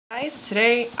guys,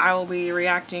 today I will be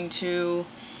reacting to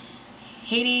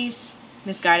Hades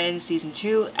Misguidance Season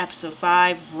 2, Episode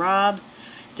 5, Rob,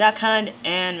 Duck Hunt,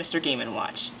 and Mr. Game &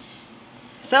 Watch.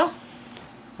 So,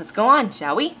 let's go on,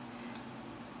 shall we?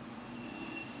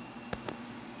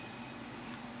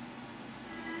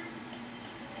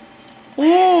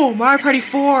 Oh, Mario Party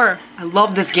 4! I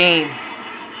love this game.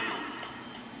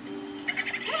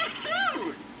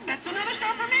 That's another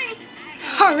star for me!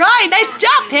 Alright, nice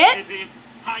job, Pit!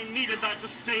 I needed that to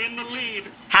stay in the lead.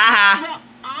 Haha. Well,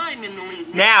 I'm in the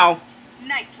lead now.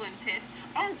 Nice one, Pit.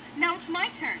 Oh, now it's my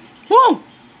turn. Woo!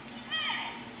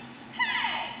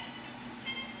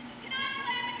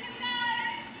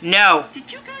 No.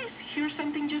 Did you guys hear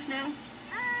something just now?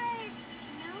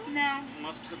 No.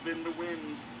 Must have been the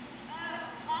wind.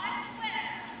 I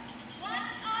swear,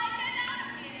 once I get out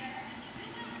of here,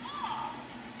 you will all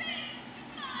face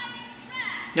my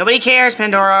wrath. Nobody cares,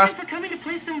 Pandora. Thanks for coming to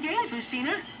play some games,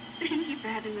 Lucina. Thank you for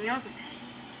having me over, Pit.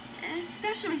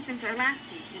 Especially since our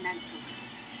last date in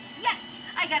Enfield.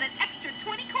 Yes, I got an extra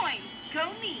 20 coins. Go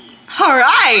me.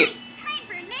 Alright. Time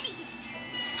for a minigame.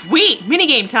 Sweet.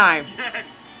 Minigame time.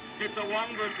 Yes, it's a 1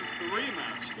 versus 3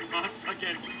 match. Us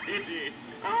against Pity.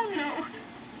 Oh, no.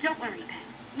 Don't worry, Pit.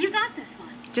 You got this one.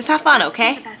 Just have fun, Just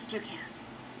okay? do the best you can.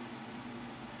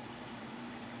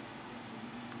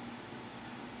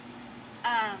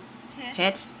 Pit?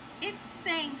 Hit. It's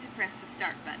saying to press the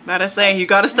start button. About to say, you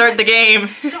gotta start the game.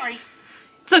 Sorry.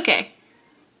 It's okay.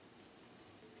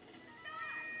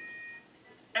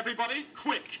 Everybody,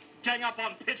 quick! Gang up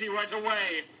on Pity right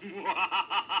away! Music!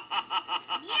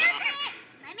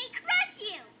 Let me crush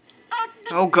you.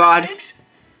 Oh, God. Thanks.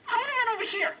 I'm gonna run over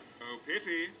here. Oh,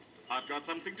 Pity, I've got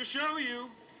something to show you.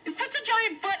 If it's a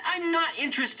giant butt, I'm not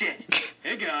interested.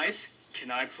 Hey guys,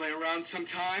 can I play around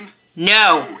sometime?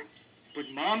 No. But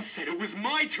Mom said it was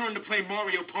my turn to play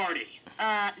Mario Party.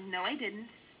 No I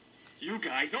didn't. You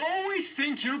guys always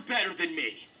think you're better than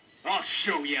me. I'll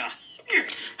show ya.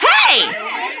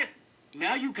 Hey!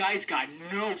 Now you guys got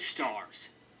no stars.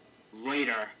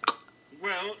 Later.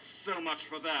 Well, so much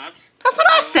for that. That's what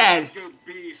I said. Let's go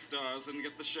be stars and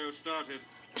get the show started.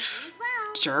 As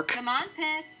well. Jerk. Come on,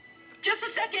 Pit. Just a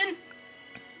second.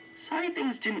 Sorry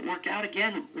things didn't work out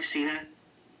again, Lucina.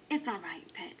 It's all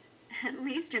right, Pit. At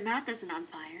least your mouth isn't on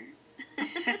fire.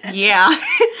 Yeah.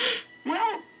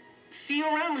 Well, see you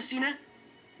around, Lucina.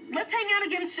 Let's hang out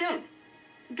again soon.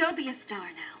 Go be a star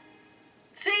now.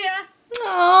 See ya.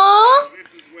 Aww.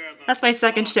 This is where the That's my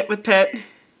second shit with Pit.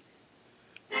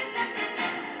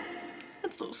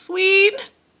 That's so sweet.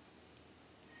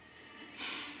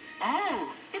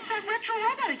 Oh, it's that retro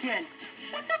robot again.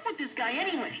 What's up with this guy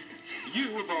anyway?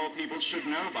 You, of all people, should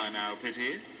know by now,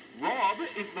 Pity. Rob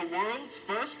is the world's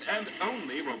first and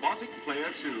only robotic player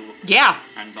too. Yeah.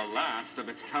 And the last of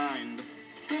its kind.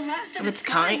 The last of Of its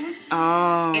kind.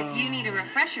 Oh. If you need a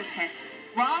refresher, Pit,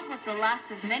 Rob was the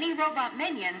last of many robot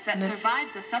minions that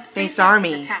survived the subspace Space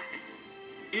Army. attack.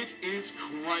 It is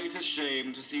quite a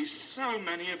shame to see so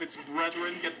many of its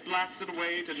brethren get blasted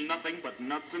away to nothing but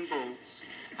nuts and bolts.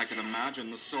 I can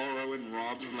imagine the sorrow in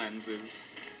Rob's lenses.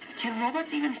 Can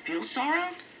robots even feel sorrow?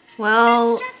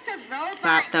 Well, It's just a robot.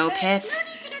 not though, Hey, Pit.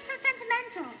 No need to get so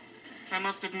sentimental. I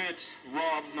must admit,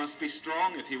 Rob must be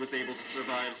strong if he was able to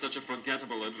survive such a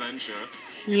forgettable adventure.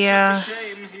 Yeah. It's just a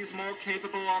shame he's more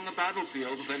capable on the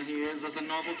battlefield than he is as a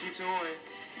novelty toy.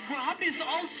 Rob is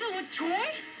also a toy?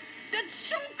 That's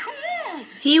so cool!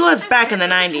 He was back in the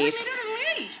I wish it was 90s. a toy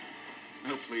made of me.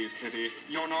 Oh, please, Pity.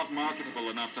 You're not marketable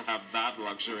enough to have that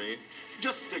luxury.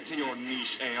 Just stick to your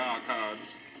niche AR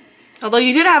cards. Although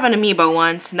you did have an amiibo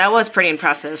once, and that was pretty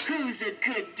impressive. Who's a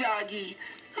good doggy?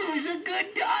 Who's a good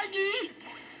doggy?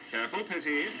 Careful,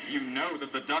 Pity. You know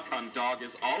that the Duck Hunt dog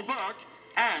is all bark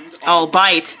and All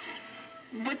bite.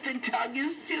 But the dog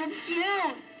is too cute.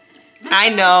 I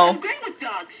Besides, know. I'm great with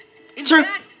dogs. In Sure.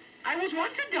 fact, I was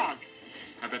once a dog.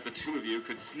 I bet the two of you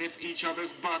could sniff each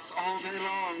other's butts all day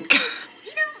long.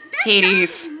 You know, that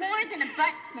Hades. dog is more than a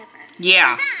butt sniffer.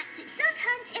 Yeah. In fact, Duck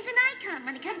Hunt is an icon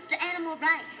when it comes to animal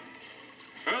rights.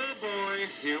 Oh boy,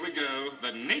 here we go.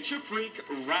 The nature freak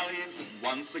rallies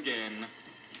once again.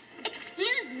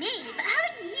 Excuse me, but how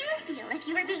would you feel if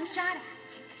you were being shot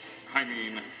at? I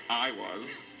mean, I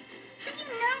was. So you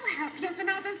know how it feels when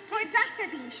all those poor ducks are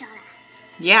being shot at.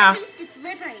 Yeah. At least it's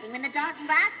liberating when the dog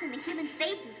laughs in the humans'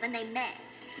 faces when they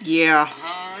miss. Yeah.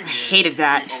 Ah, yes, hated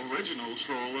that. The original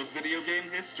troll of video game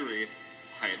history.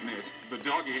 I admit, the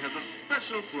doggy has a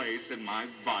special place in my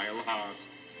vile heart.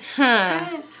 Huh.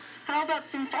 So, how about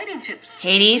some fighting tips?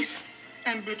 Hades?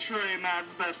 And betray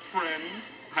Mad's best friend?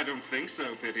 I don't think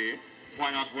so, Pity.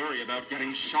 Why not worry about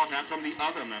getting shot at from the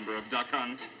other member of Duck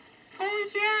Hunt? Oh,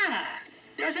 yeah.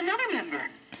 there's another member.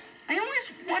 I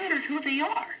always wondered who they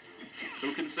are.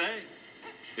 Who can say?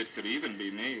 It could even be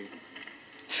me.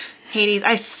 Hades,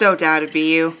 I so doubt it'd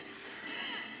be you.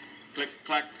 Click,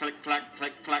 clack, click, clack,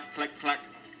 click, clack, click, clack.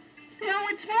 No,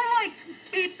 it's more like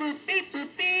beep, boop, beep, boop,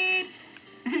 beep.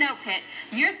 No, Pit.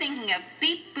 You're thinking of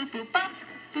beep, boop, boop, bop,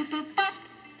 boop, boop, bop.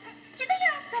 Do they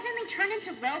all suddenly turn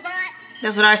into robots?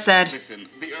 That's what I said. Listen,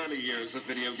 the early years of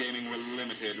video gaming were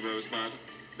limited, Rosebud.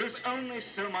 There's only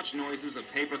so much noises a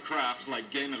paper craft like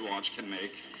Game & Watch can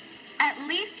make. At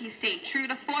least he stayed true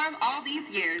to form all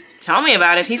these years. Tell me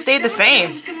about it. He stayed the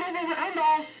same. You can move around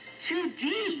all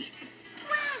 2D.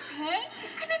 Wow, Pit.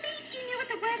 I'm amazed you knew what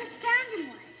the word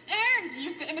astounding was and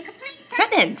used it in a complete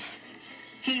sentence. Penance.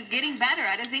 He's getting better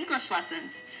at his English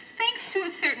lessons, thanks to a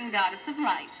certain goddess of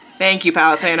light. Thank you,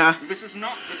 Palutena. This is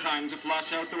not the time to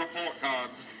flash out the report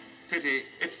cards. Pity,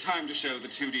 it's time to show the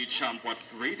 2D chump what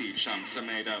 3D chumps are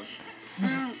made of.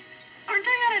 Aren't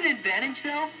I at an advantage,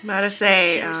 though? About to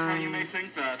say, Here's how you may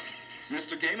think that.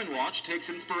 Mr. Game & Watch takes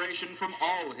inspiration from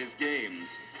all his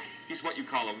games. He's what you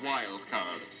call a wild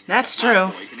card. That's That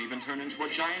true. boy can even turn into a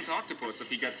giant octopus if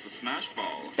he gets the smash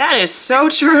ball. That is so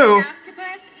true. An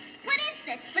octopus? What is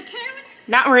this, Splatoon?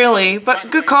 Not really, By but the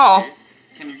good way, call. Pity,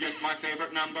 can you guess my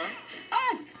favorite number?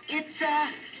 Oh, it's,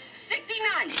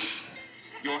 69.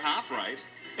 You're half right.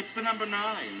 It's the number 9.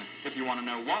 If you want to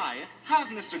know why, have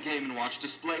Mr. Game & Watch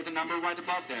display the number right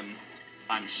above him.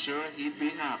 I'm sure he'd be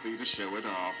happy to show it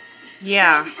off.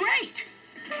 Yeah, Sounds great.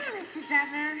 Clueless as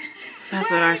ever.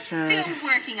 that's what I said. Still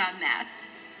working on that.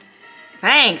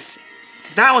 Thanks.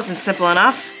 That wasn't simple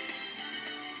enough.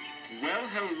 Well,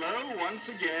 hello once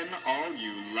again, all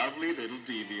you lovely little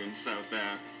deviants out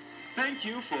there. Thank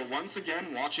you for once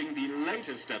again watching the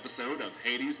latest episode of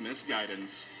Hades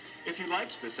Misguidance. If you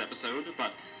liked this episode,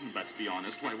 but let's be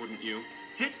honest, why wouldn't you?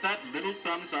 Hit that little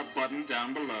thumbs up button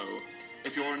down below.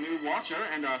 If you're a new watcher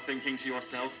and are thinking to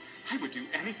yourself, I would do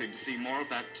anything to see more of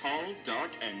that tall,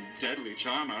 dark, and deadly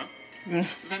charmer,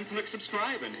 then click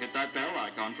subscribe and hit that bell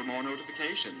icon for more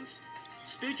notifications.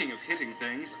 Speaking of hitting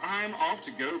things, I'm off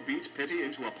to go beat Pity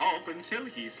into a pulp until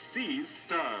he sees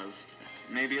stars.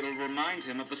 Maybe it'll remind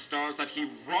him of the stars that he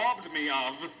robbed me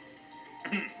of.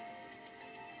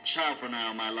 Ciao for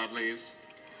now, my lovelies.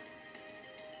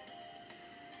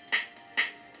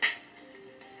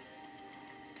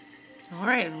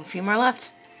 Alright, a few more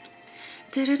left.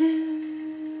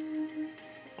 Doo-doo-doo.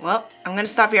 Well, I'm gonna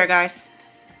stop here, guys.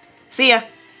 See ya.